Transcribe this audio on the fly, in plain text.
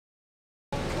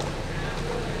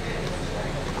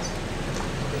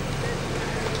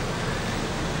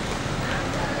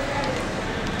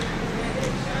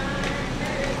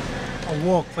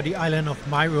walk for the island of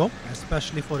Mayreau,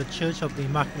 especially for the Church of the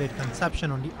Immaculate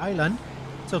Conception on the island,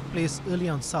 took place early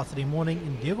on Saturday morning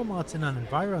in Diego Martin and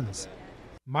environs.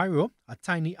 Mayreau, a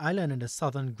tiny island in the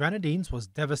southern Grenadines, was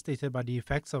devastated by the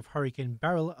effects of Hurricane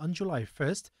Beryl on July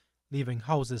 1st, leaving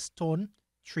houses torn,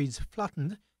 trees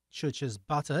flattened, churches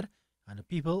battered, and the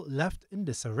people left in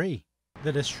disarray.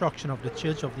 The destruction of the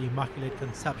Church of the Immaculate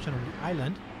Conception on the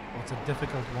island was a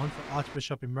difficult one for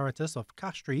Archbishop Emeritus of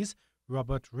Castries,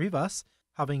 Robert Rivas,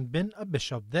 having been a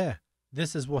bishop there.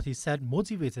 This is what he said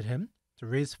motivated him to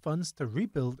raise funds to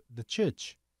rebuild the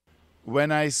church.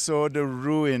 When I saw the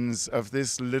ruins of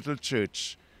this little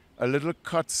church, a little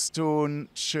cut stone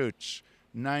church,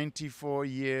 94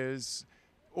 years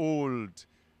old,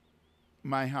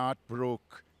 my heart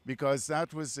broke, because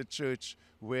that was the church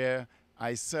where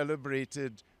I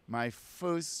celebrated my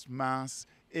first Mass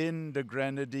in the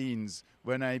Grenadines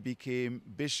when I became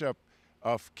Bishop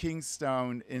of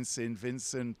Kingstown in St.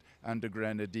 Vincent and the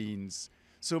Grenadines.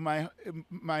 So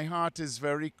my heart is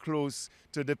very close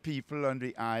to the people on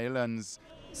the islands.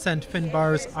 St.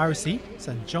 Finbarr's RC,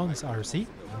 St. John's RC,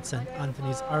 and St.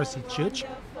 Anthony's RC Church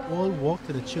all walked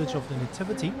to the Church of the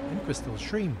Nativity in Crystal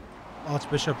Stream.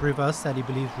 Archbishop Rivers said he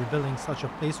believes rebuilding such a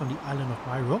place on the island of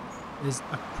Mayreau is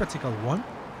a critical one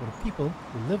for the people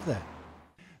who live there.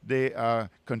 They are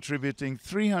contributing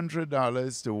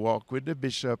 $300 to walk with the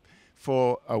bishop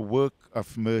for a work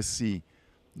of mercy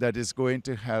that is going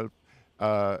to help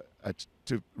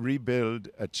to rebuild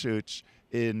a church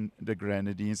in the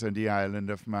Grenadines on the island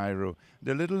of Mayreau.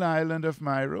 The little island of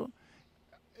Mayreau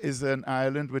is an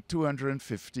island with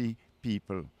 250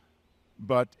 people,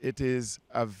 but it is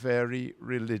a very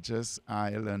religious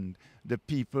island. The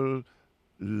people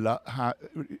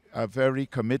are very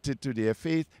committed to their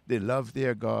faith. They love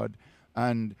their God,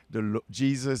 and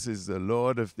Jesus is the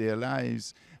Lord of their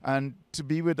lives. And to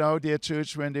be without their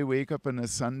church when they wake up on a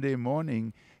Sunday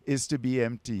morning is to be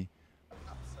empty.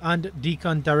 And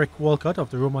Deacon Derek Walcott of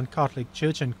the Roman Catholic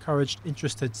Church encouraged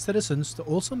interested citizens to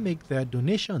also make their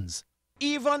donations.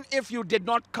 Even if you did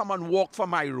not come and walk for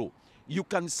Mayreau, you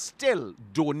can still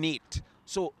donate.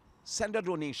 So send a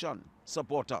donation,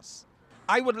 support us.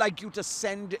 I would like you to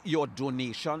send your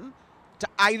donation to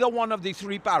either one of the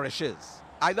three parishes,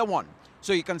 either one.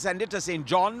 So you can send it to St.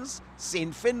 John's,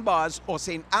 St. Finbarr's, or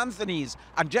St. Anthony's,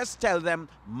 and just tell them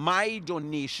my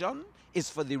donation is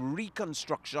for the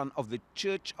reconstruction of the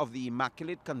Church of the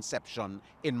Immaculate Conception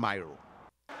in Mayreau.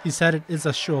 He said it is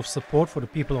a show of support for the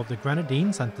people of the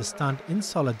Grenadines and to stand in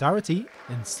solidarity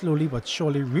in slowly but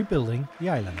surely rebuilding the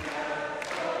island.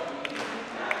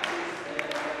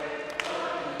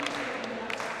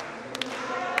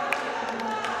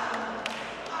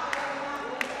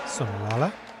 Sunil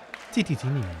Lalla, TTT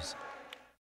News.